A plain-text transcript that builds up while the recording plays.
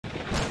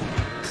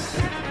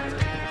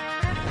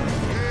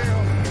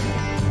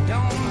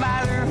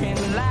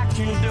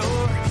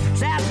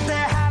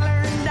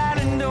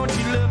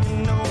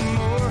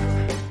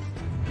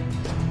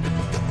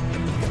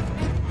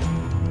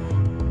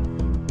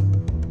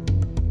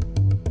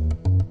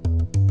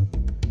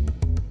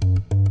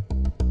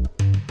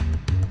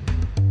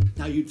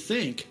you'd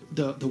think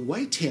the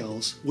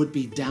whitetails would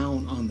be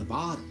down on the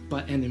bottom,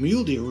 and the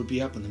mule deer would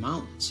be up in the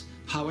mountains.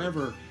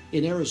 However,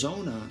 in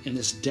Arizona, in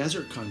this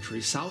desert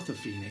country south of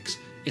Phoenix,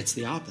 it's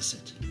the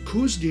opposite.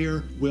 COUES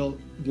deer will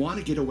want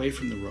to get away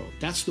from the road.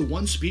 That's the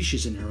one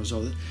species in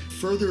Arizona.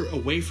 Further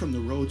away from the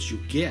roads you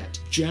get,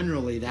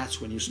 generally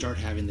that's when you start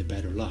having the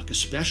better luck,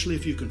 especially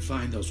if you can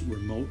find those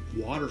remote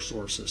water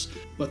sources.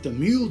 But the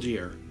mule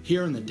deer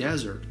here in the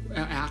desert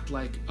act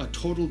like a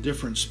total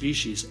different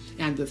species.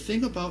 And the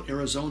thing about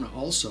Arizona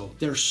also,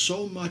 there's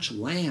so much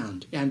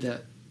land and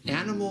the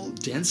animal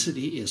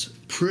density is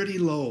pretty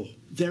low.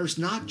 There's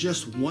not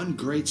just one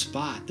great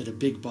spot that a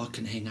big buck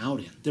can hang out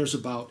in. There's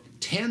about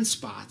 10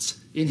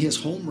 spots in his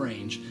home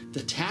range.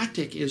 The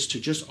tactic is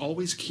to just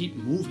always keep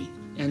moving.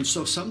 And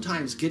so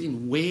sometimes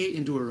getting way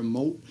into a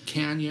remote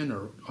canyon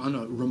or on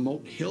a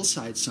remote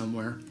hillside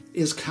somewhere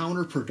is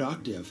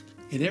counterproductive.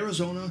 In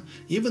Arizona,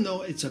 even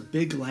though it's a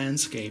big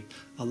landscape,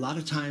 a lot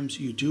of times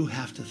you do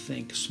have to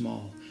think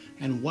small.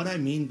 And what I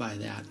mean by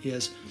that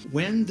is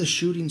when the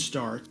shooting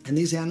starts and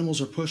these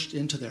animals are pushed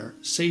into their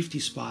safety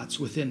spots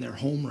within their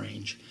home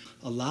range,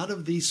 a lot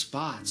of these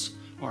spots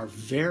are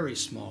very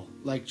small,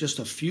 like just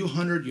a few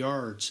hundred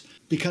yards.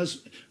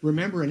 Because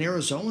remember, in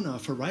Arizona,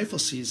 for rifle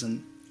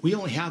season, we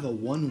only have a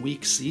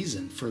 1-week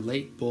season for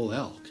late bull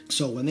elk.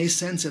 So when they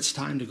sense it's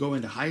time to go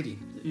into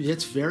hiding,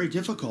 it's very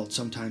difficult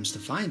sometimes to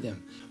find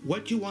them.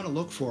 What you want to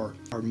look for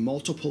are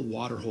multiple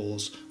water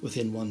holes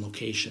within one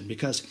location,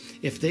 because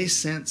if they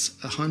sense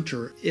a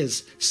hunter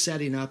is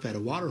setting up at a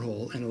water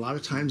hole, and a lot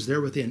of times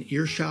they're within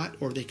earshot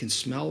or they can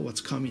smell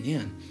what's coming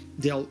in,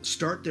 they'll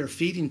start their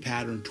feeding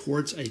pattern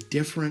towards a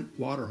different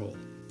water hole.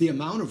 The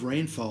amount of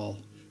rainfall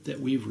that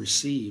we've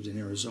received in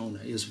Arizona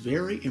is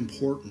very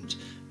important,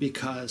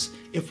 because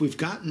if we've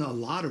gotten a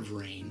lot of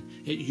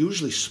rain, it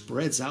usually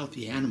spreads out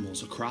the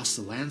animals across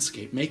the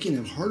landscape, making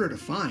them harder to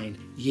find,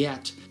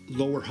 yet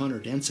lower hunter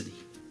density.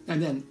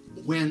 And then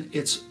when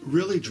it's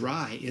really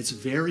dry, it's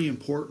very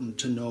important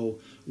to know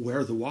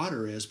where the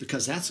water is,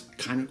 because that's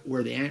kind of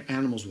where the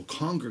animals will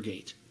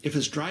congregate. If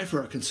it's dry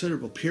for a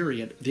considerable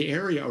period, the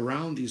area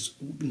around these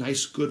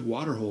nice, good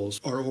water holes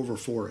are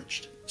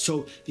over-foraged.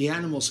 So the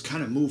animals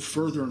kind of move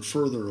further and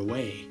further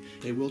away.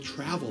 They will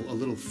travel a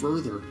little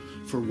further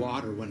for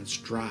water when it's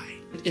dry.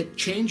 It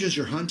changes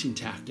your hunting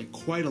tactic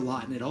quite a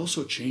lot, and it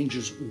also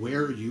changes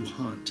where you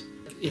hunt.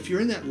 If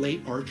you're in that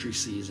late archery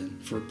season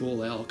for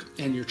bull elk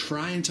and you're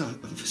trying to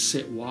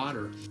sit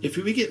water, if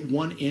we get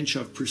 1 inch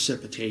of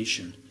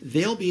precipitation,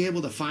 they'll be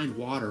able to find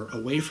water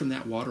away from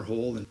that water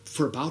hole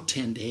for about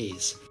 10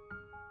 days.